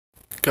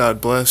God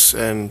bless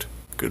and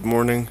good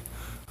morning.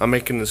 I'm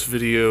making this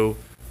video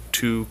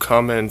to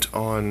comment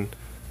on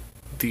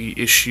the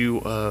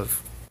issue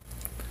of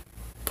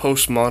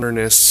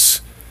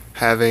postmodernists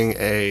having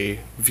a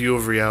view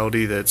of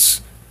reality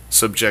that's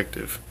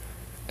subjective.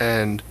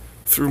 And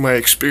through my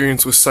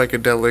experience with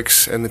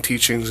psychedelics and the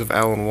teachings of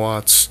Alan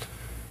Watts,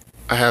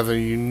 I have a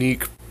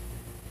unique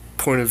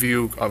point of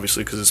view,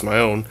 obviously because it's my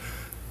own,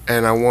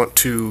 and I want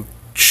to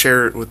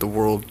share it with the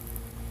world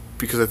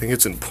because I think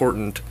it's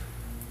important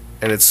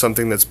and it's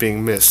something that's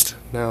being missed.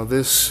 Now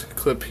this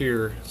clip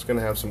here is going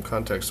to have some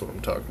context to what I'm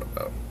talking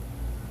about.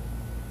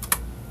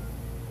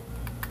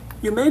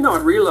 You may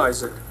not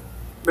realize it,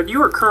 but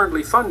you are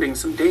currently funding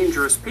some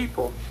dangerous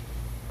people.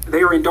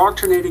 They are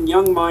indoctrinating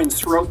young minds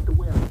throughout the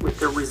West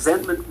with their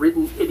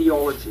resentment-ridden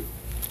ideology.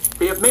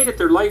 They have made it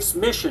their life's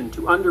mission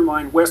to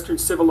undermine Western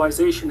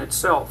civilization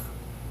itself,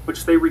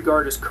 which they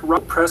regard as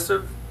corrupt,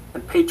 oppressive,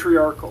 and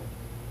patriarchal.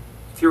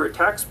 If you're a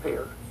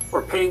taxpayer,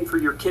 or paying for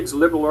your kid's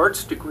liberal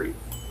arts degree,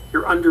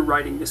 you're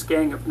underwriting this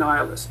gang of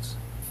nihilists.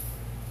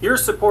 You're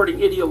supporting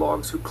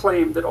ideologues who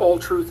claim that all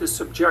truth is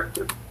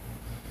subjective.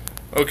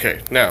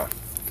 Okay, now,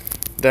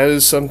 that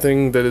is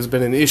something that has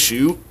been an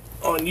issue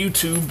on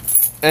YouTube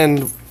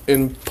and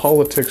in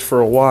politics for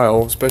a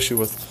while, especially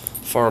with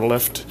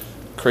far-left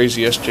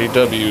crazy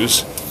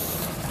SJWs.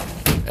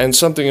 And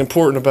something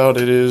important about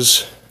it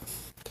is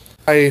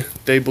they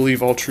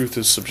believe all truth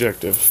is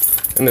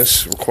subjective. And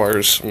this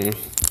requires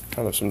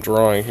some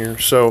drawing here.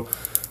 So,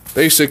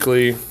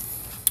 basically,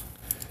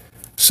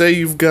 say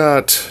you've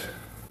got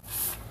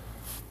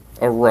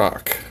a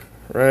rock,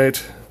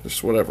 right?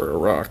 Just whatever, a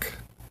rock.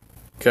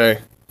 Okay.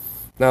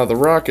 Now, the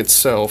rock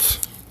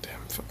itself... Damn,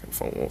 fucking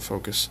phone won't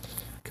focus.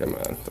 Come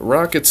on. The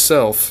rock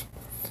itself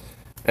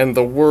and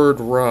the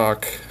word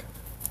rock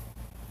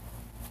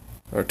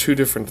are two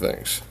different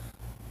things,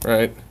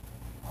 right?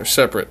 They're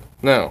separate.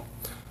 Now,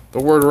 the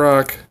word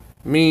rock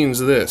means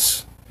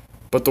this,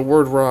 but the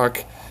word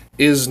rock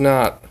is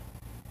not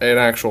an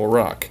actual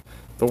rock.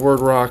 The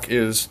word rock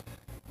is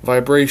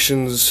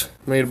vibrations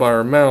made by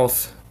our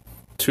mouth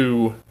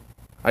to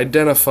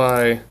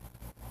identify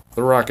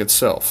the rock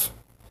itself.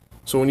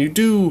 So when you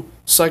do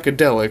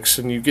psychedelics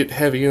and you get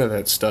heavy into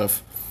that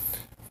stuff,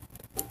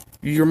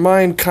 your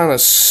mind kind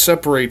of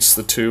separates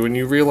the two and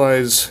you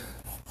realize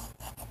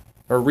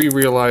or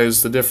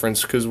re-realize the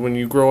difference, because when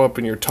you grow up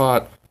and you're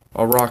taught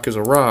a rock is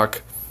a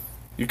rock,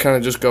 you kind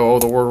of just go, oh,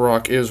 the word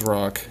rock is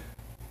rock.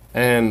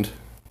 And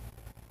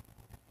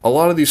a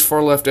lot of these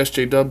far-left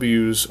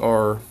SJWs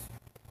are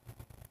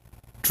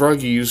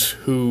druggies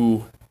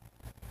who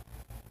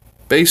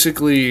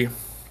basically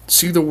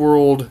see the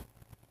world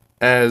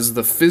as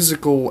the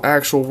physical,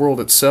 actual world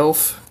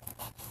itself,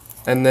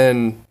 and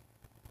then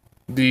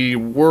the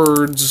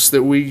words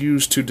that we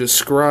use to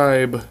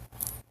describe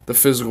the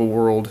physical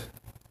world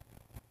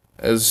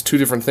as two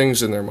different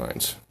things in their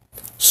minds.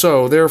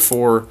 So,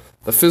 therefore,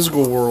 the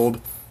physical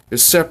world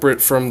is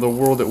separate from the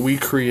world that we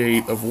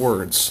create of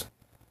words.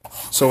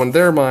 So in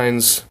their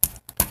minds,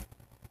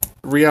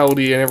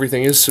 reality and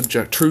everything is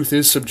truth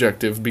is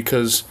subjective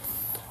because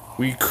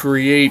we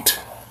create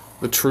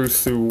the truth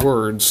through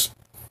words,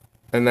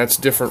 and that's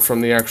different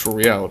from the actual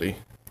reality.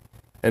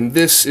 And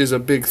this is a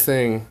big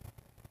thing,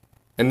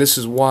 and this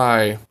is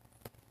why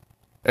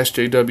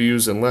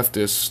SJWs and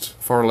leftists,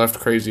 far left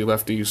crazy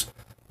lefties,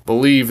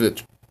 believe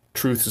that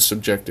truth is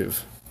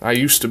subjective. I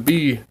used to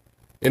be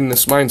in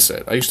this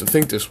mindset. I used to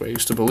think this way. I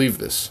used to believe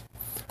this.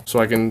 So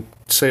I can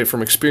say it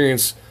from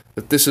experience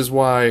that this is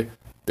why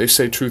they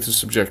say truth is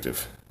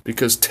subjective.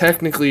 Because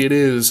technically it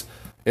is,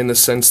 in the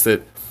sense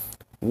that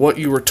what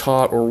you were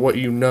taught or what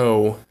you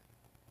know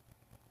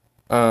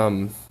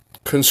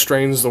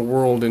constrains the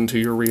world into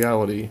your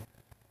reality.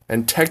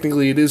 And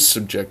technically it is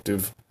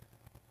subjective,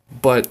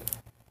 but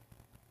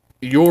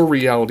your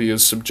reality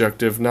is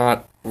subjective,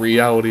 not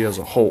reality as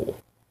a whole.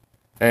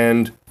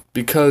 And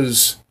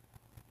because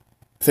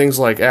things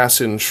like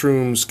acid and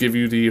shrooms give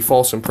you the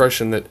false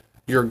impression that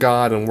you're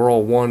God and we're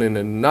all one,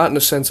 and not in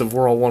the sense of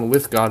we're all one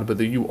with God, but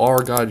that you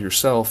are God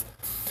yourself,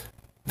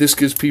 this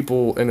gives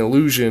people an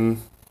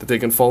illusion that they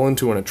can fall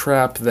into in a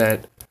trap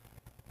that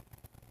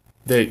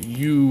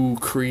you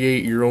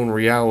create your own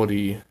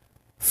reality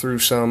through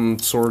some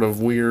sort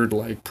of weird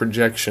like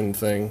projection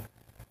thing,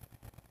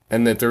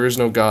 and that there is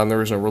no God and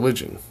there is no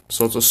religion.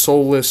 So it's a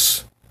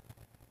soulless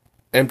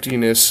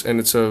emptiness, and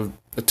it's a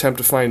attempt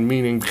to find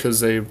meaning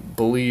because they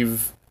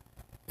believe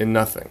in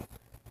nothing.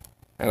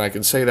 And I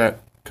can say that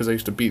because I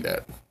used to be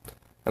that.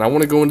 And I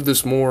want to go into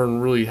this more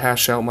and really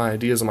hash out my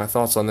ideas and my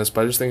thoughts on this,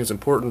 but I just think it's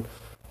important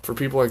for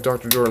people like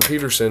Dr. Jordan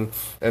Peterson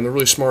and the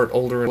really smart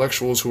older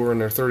intellectuals who are in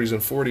their 30s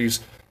and 40s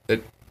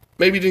that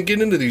maybe didn't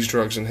get into these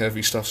drugs and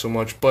heavy stuff so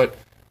much, but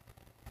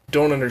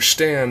don't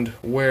understand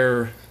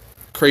where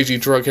crazy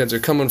drug heads are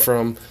coming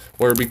from,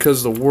 where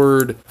because the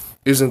word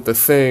isn't the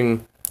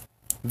thing,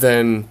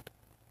 then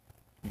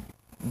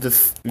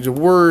the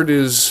word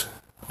is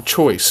a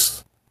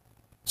choice.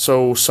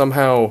 So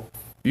somehow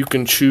you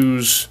can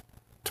choose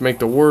to make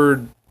the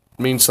word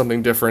mean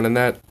something different, and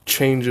that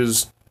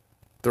changes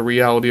the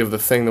reality of the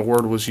thing the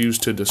word was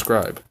used to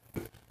describe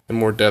in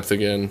more depth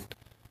again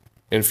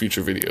in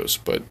future videos.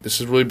 But this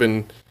has really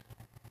been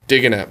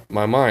digging at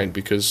my mind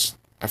because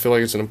I feel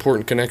like it's an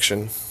important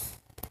connection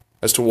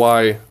as to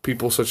why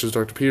people such as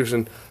Dr.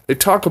 Peterson, they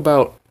talk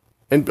about,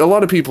 and a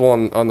lot of people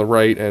on the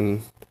right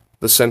and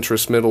the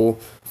centrist middle,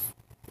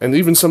 and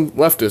even some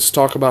leftists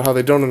talk about how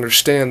they don't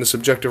understand the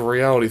subjective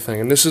reality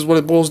thing, and this is what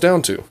it boils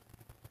down to.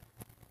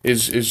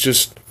 Is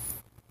just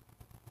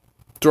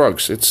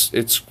drugs.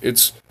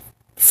 It's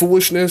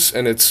foolishness,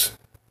 and it's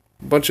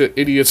a bunch of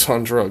idiots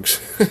on drugs.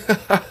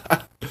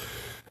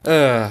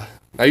 I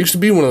used to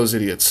be one of those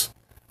idiots.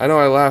 I know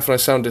I laugh and I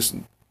sound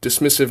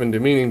dismissive and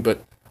demeaning,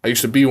 but I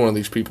used to be one of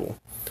these people.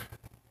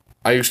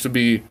 I used to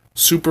be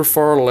super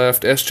far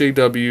left,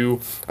 SJW.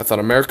 I thought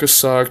America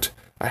sucked.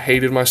 I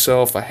hated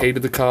myself. I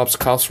hated the cops.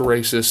 Cops were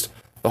racist.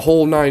 The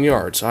whole 9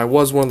 yards. I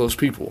was one of those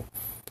people.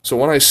 So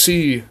when I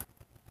see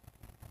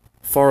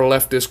far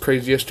leftist,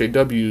 crazy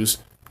SJWs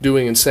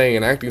doing and saying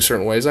and acting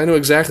certain ways, I know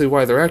exactly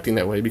why they're acting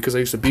that way because I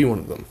used to be one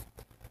of them.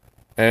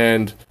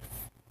 And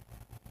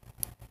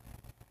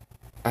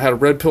I had a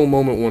red pill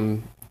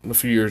moment a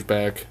few years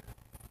back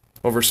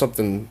over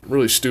something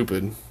really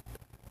stupid,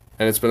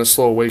 and it's been a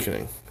slow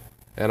awakening.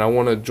 And I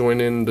want to join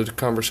in the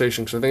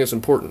conversation because I think it's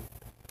important.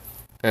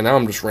 And now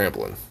I'm just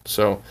rambling.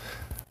 So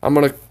I'm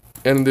going to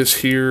end this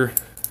here.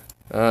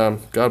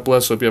 God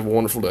bless. Hope you have a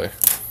wonderful day.